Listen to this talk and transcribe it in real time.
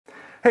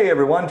Hey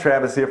everyone,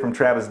 Travis here from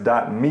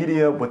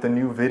Travis.media with a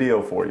new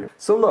video for you.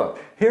 So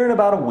look, here in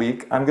about a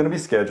week, I'm going to be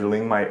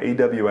scheduling my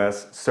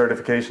AWS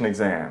certification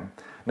exam.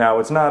 Now,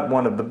 it's not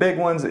one of the big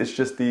ones, it's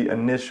just the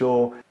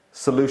initial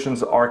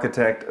Solutions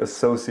Architect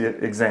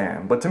Associate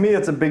exam. But to me,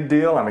 it's a big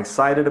deal. I'm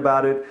excited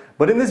about it.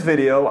 But in this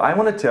video, I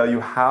want to tell you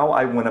how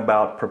I went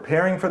about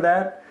preparing for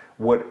that,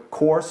 what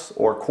course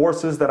or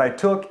courses that I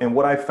took, and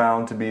what I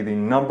found to be the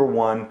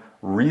 #1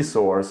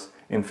 resource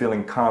in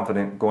feeling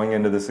confident going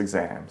into this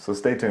exam. So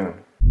stay tuned.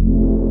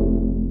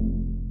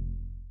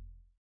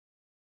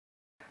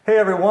 Hey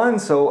everyone,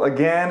 so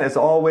again, as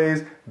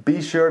always,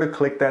 be sure to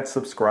click that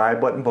subscribe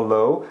button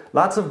below.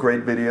 Lots of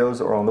great videos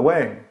are on the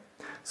way.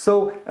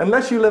 So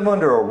unless you live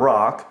under a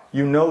rock,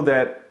 you know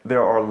that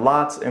there are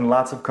lots and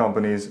lots of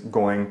companies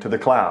going to the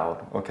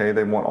cloud. Okay,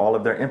 they want all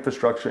of their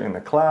infrastructure in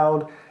the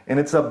cloud, and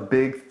it's a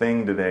big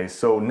thing today.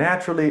 So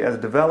naturally, as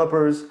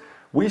developers,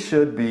 we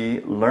should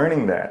be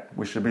learning that.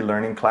 We should be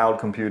learning cloud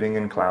computing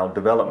and cloud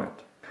development.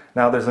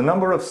 Now, there's a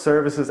number of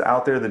services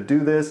out there that do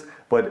this,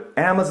 but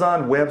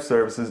Amazon Web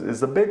Services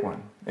is a big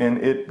one, and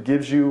it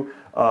gives you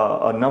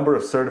a number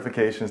of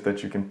certifications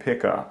that you can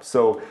pick up.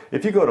 So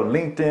if you go to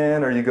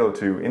LinkedIn or you go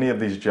to any of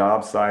these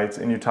job sites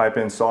and you type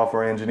in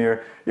software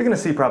engineer, you're going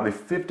to see probably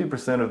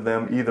 50% of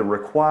them either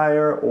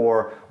require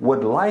or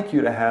would like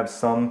you to have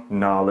some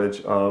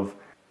knowledge of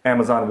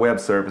Amazon Web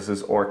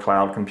Services or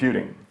cloud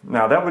computing.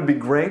 Now, that would be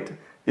great.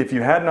 If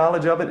you had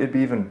knowledge of it, it'd be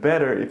even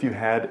better if you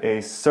had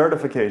a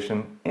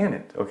certification in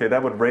it. Okay,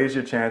 that would raise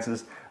your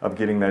chances of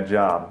getting that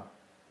job.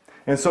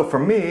 And so for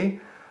me,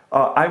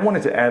 I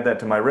wanted to add that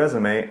to my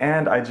resume,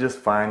 and I just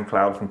find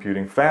cloud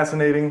computing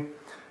fascinating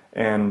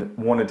and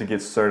wanted to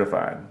get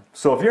certified.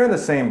 So if you're in the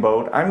same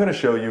boat, I'm going to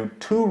show you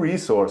 2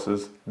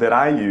 resources that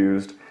I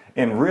used,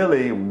 and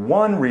really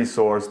one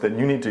resource that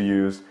you need to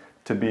use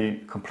to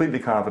be completely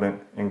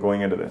confident in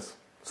going into this.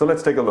 So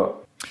let's take a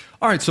look.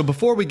 All right, so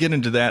before we get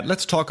into that,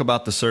 let's talk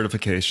about the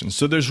certification.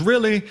 So there's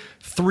really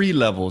 3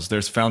 levels.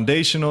 There's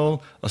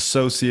foundational,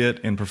 associate,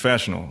 and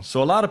professional.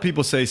 So a lot of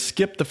people say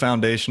skip the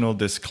foundational,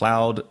 this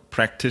cloud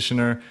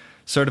practitioner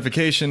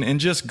certification, and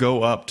just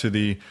go up to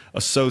the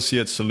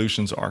associate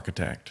solutions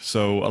architect.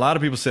 So a lot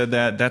of people said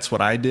that. That's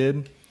what I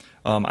did.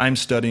 I'm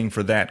studying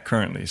for that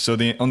currently. So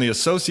on the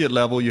associate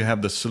level, you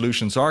have the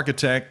solutions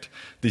architect,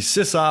 the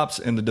sysops,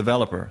 and the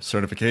developer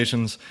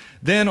certifications.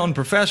 Then on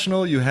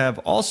professional, you have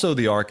also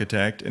the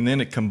architect, and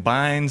then it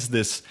combines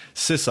this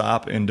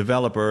sysop and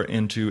developer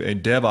into a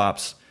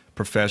DevOps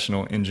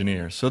professional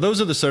engineer. So those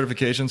are the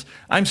certifications.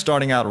 I'm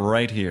starting out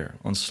right here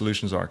on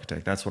solutions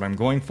architect. That's what I'm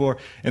going for,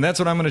 and that's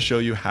what I'm going to show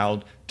you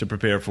how to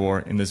prepare for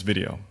in this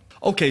video.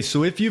 Okay,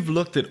 so if you've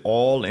looked at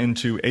all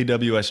into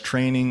AWS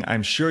training,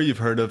 I'm sure you've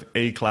heard of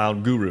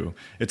ACloudGuru.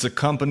 It's a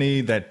company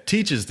that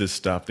teaches this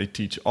stuff. They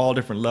teach all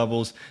different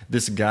levels.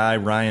 This guy,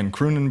 Ryan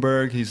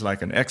Kroonenberg, he's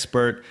like an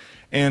expert.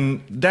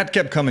 And that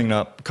kept coming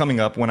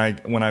up when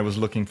I was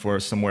looking for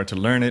somewhere to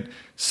learn it.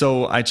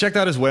 So I checked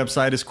out his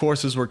website. His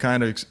courses were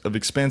kind of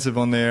expensive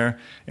on there.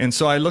 And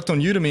so I looked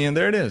on Udemy, and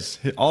there it is.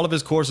 All of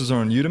his courses are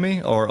on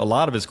Udemy, or a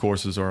lot of his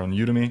courses are on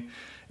Udemy.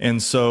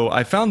 And so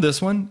I found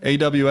this one,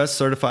 AWS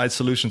Certified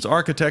Solutions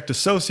Architect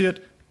Associate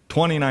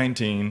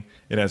 2019.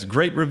 It has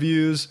great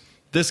reviews.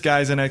 This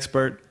guy's an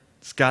expert.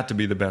 It's got to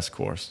be the best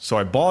course. So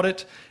I bought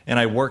it, and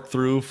I worked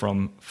through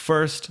from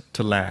first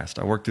to last.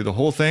 I worked through the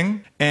whole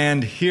thing,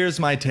 and here's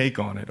my take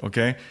on it,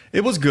 okay?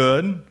 It was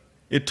good.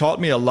 It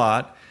taught me a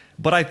lot,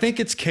 but I think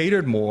it's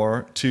catered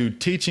more to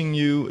teaching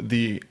you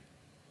the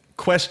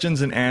questions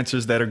and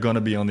answers that are going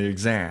to be on the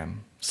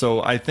exam.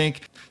 So I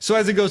think, so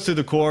as it goes through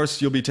the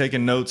course, you'll be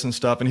taking notes and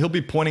stuff, and he'll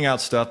be pointing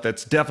out stuff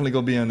that's definitely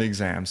going to be on the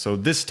exam. So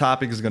this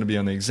topic is going to be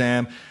on the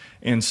exam.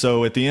 And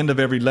so at the end of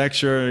every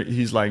lecture,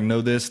 he's like,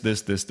 know this,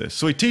 this, this, this.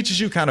 So he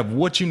teaches you kind of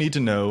what you need to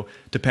know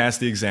to pass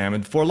the exam.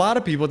 And for a lot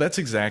of people, that's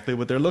exactly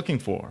what they're looking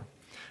for.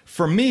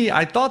 For me,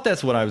 I thought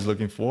that's what I was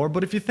looking for.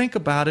 But if you think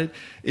about it,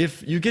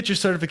 if you get your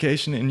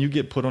certification and you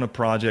get put on a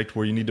project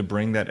where you need to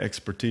bring that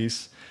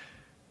expertise,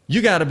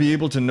 you got to be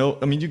able to know,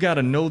 you got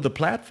to know the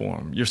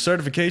platform. Your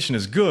certification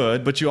is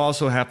good, but you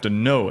also have to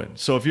know it.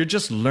 So if you're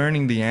just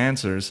learning the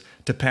answers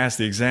to pass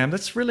the exam,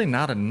 that's really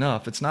not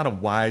enough. It's not a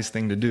wise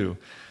thing to do.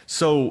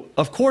 So,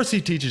 of course,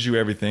 he teaches you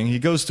everything. He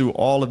goes through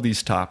all of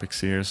these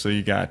topics here. So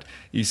you got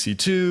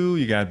EC2,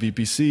 you got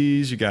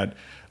VPCs, you got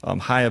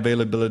high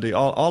availability,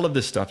 all of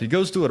this stuff. He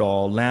goes through it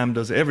all,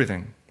 Lambdas,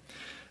 everything.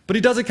 But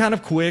he does it kind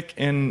of quick,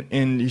 and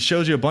he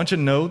shows you a bunch of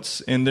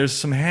notes, and there's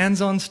some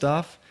hands-on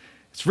stuff.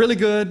 It's really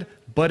good,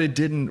 but it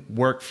didn't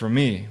work for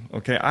me.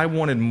 Okay, I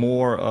wanted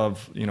more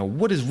of,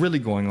 what is really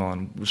going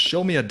on.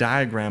 Show me a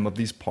diagram of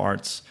these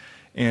parts,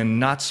 and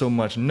not so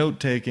much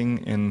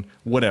note-taking and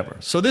whatever.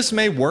 So this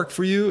may work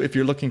for you if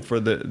you're looking for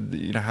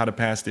how to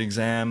pass the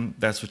exam.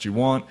 That's what you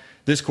want.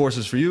 This course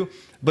is for you.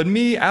 But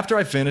me, after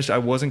I finished, I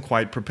wasn't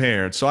quite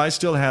prepared. So I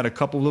still had a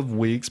couple of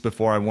weeks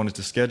before I wanted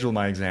to schedule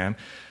my exam.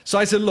 So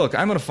I said, look,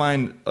 I'm going to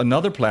find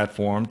another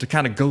platform to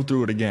kind of go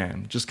through it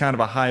again, just kind of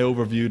a high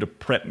overview to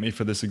prep me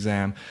for this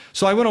exam.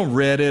 So I went on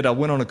Reddit, I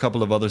went on a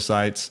couple of other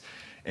sites,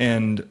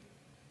 and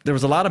there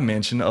was a lot of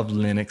mention of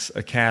Linux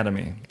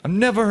Academy. I've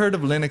never heard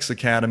of Linux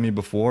Academy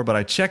before, but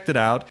I checked it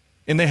out,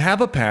 and they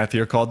have a path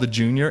here called the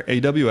Junior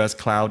AWS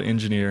Cloud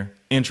Engineer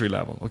Entry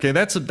Level. Okay,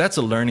 that's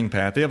a learning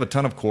path. They have a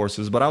ton of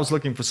courses, but I was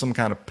looking for some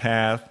kind of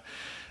path.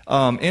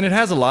 And it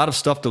has a lot of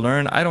stuff to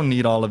learn. I don't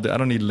need all of it. I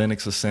don't need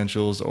Linux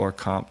Essentials or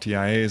Comp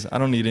TIAs. I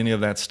don't need any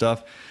of that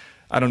stuff.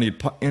 I don't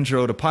need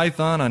Intro to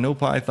Python. I know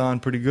Python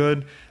pretty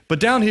good. But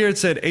down here it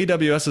said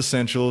AWS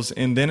Essentials,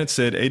 and then it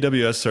said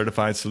AWS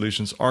Certified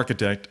Solutions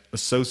Architect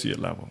Associate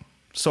Level.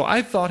 So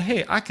I thought,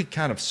 hey, I could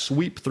kind of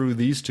sweep through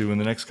these two in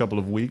the next couple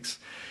of weeks.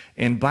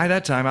 And by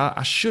that time,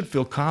 I should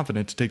feel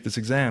confident to take this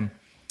exam.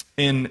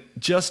 And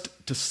just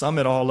to sum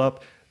it all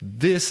up,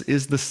 this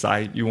is the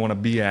site you want to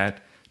be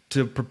at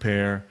to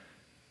prepare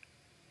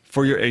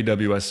for your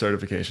AWS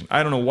certification.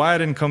 I don't know why I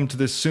didn't come to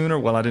this sooner.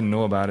 Well, I didn't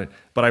know about it,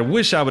 but I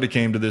wish I would have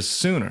came to this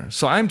sooner.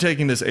 So I'm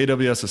taking this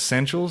AWS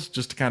Essentials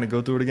just to kind of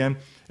go through it again.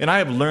 And I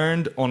have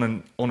learned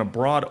on a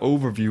broad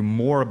overview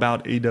more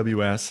about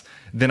AWS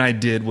than I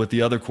did with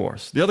the other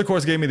course. The other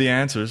course gave me the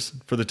answers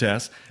for the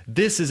test.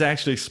 This is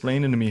actually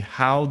explaining to me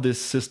how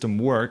this system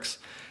works,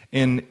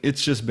 and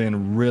it's just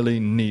been really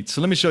neat.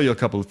 So let me show you a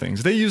couple of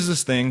things. They use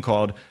this thing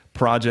called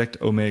Project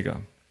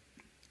Omega.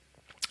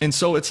 And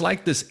so it's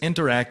like this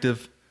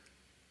interactive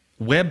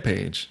web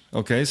page.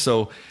 Okay,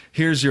 so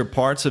here's your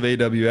parts of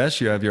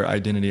AWS. You have your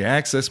Identity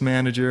Access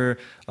Manager,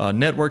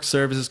 network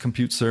services,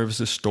 compute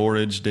services,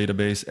 storage,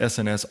 database,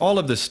 SNS, all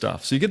of this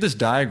stuff. So you get this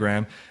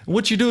diagram.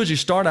 What you do is you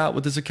start out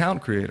with this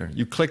account creator.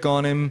 You click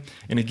on him,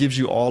 and it gives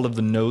you all of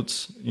the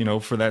notes,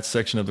 for that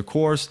section of the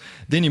course.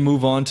 Then you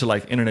move on to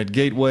like Internet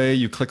Gateway.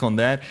 You click on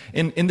that,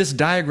 and this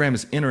diagram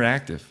is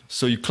interactive.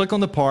 So you click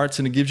on the parts,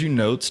 and it gives you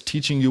notes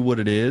teaching you what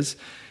it is.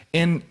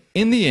 And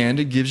in the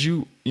end, it gives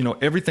you,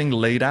 everything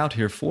laid out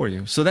here for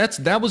you. So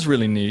that was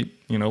really neat.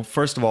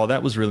 First of all,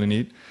 that was really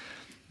neat.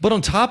 But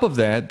on top of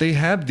that, they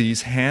have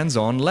these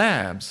hands-on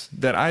labs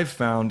that I've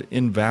found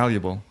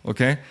invaluable,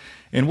 okay?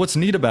 And what's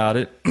neat about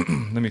it,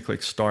 let me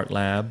click Start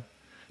Lab,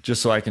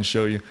 just so I can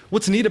show you.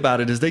 What's neat about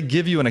it is they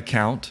give you an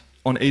account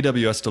on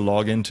AWS to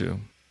log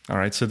into. All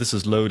right, so this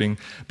is loading.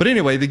 But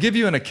anyway, they give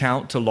you an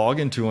account to log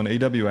into on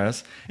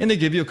AWS, and they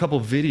give you a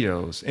couple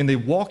videos, and they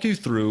walk you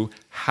through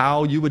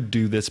how you would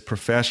do this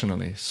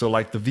professionally. So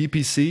like the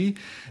VPC,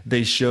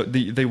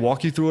 they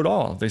walk you through it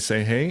all. They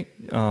say, hey,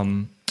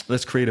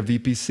 let's create a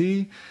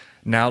VPC.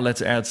 Now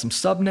let's add some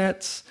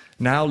subnets.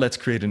 Now let's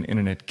create an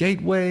internet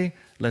gateway.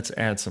 Let's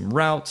add some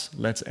routes.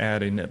 Let's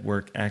add a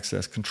network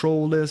access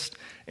control list.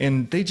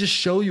 And they just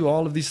show you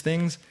all of these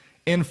things.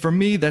 And for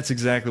me, that's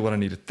exactly what I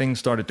needed. Things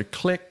started to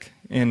click.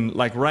 And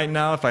like right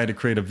now, if I had to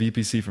create a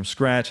VPC from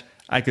scratch,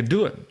 I could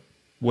do it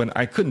when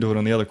I couldn't do it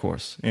on the other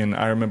course. And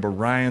I remember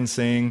Ryan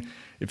saying,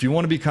 if you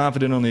want to be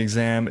confident on the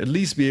exam, at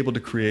least be able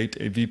to create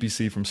a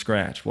VPC from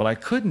scratch. Well, I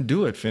couldn't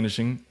do it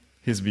finishing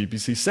his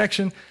VPC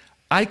section.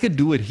 I could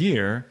do it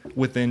here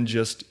within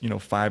just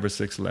 5 or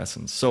 6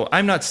 lessons. So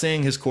I'm not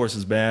saying his course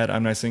is bad.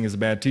 I'm not saying he's a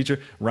bad teacher.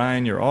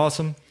 Ryan, you're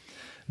awesome.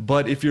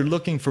 But if you're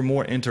looking for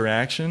more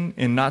interaction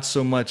and not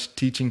so much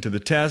teaching to the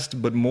test,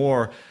 but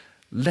more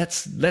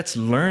let's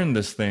learn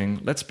this thing,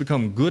 let's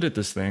become good at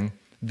this thing,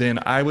 then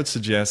I would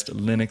suggest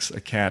Linux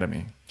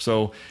Academy.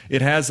 So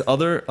it has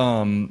other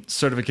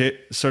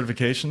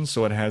certifications.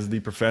 So it has the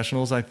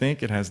professionals, I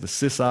think. It has the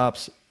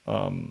SysOps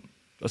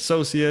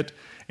associate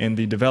and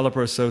the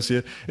developer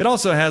associate. It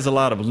also has a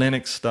lot of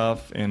Linux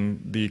stuff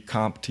and the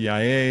Comp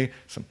TIA,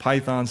 some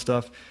Python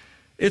stuff.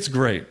 It's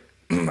great.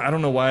 I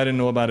don't know why I didn't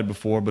know about it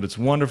before, but it's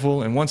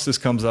wonderful. And once this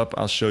comes up,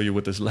 I'll show you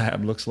what this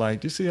lab looks like.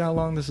 Do you see how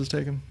long this has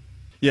taken?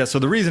 Yeah, so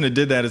the reason it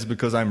did that is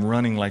because I'm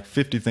running like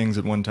 50 things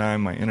at one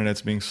time. My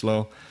internet's being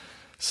slow.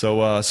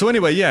 So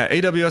anyway, yeah,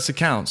 AWS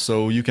accounts.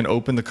 So you can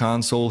open the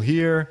console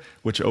here,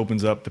 which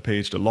opens up the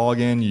page to log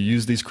in. You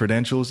use these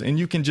credentials, and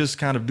you can just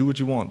kind of do what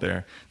you want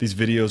there. These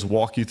videos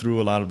walk you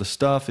through a lot of the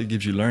stuff. It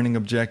gives you learning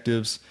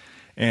objectives,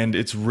 and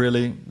it's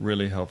really,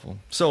 really helpful.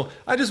 So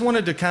I just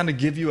wanted to kind of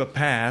give you a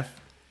path.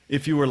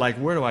 If you were like,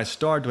 where do I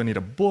start? Do I need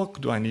a book?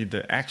 Do I need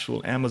the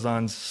actual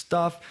Amazon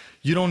stuff?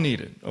 You don't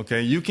need it,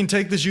 okay? You can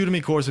take this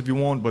Udemy course if you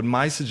want, but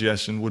my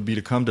suggestion would be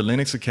to come to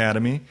Linux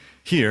Academy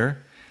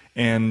here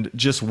and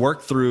just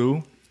work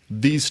through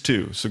these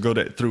two. So go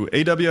through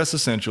AWS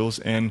Essentials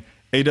and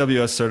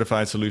AWS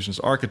Certified Solutions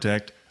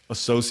Architect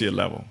Associate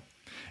Level.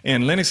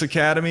 And Linux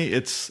Academy,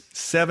 it's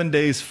 7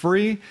 days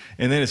free,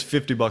 and then it's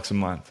 $50 a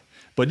month.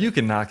 But you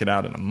can knock it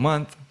out in a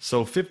month.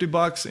 So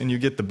 $50 and you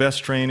get the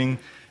best training.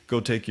 Go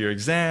take your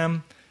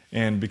exam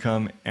and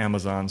become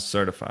Amazon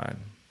certified.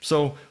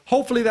 So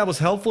hopefully that was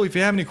helpful. If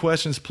you have any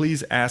questions,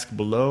 please ask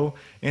below.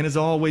 And as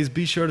always,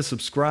 be sure to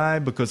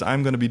subscribe because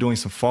I'm going to be doing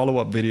some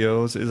follow-up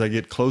videos as I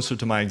get closer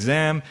to my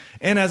exam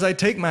and as I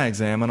take my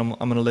exam, and I'm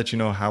going to let you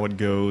know how it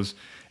goes.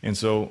 And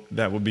so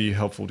that will be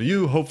helpful to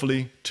you,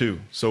 hopefully, too.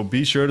 So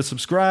be sure to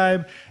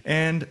subscribe,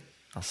 and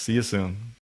I'll see you soon.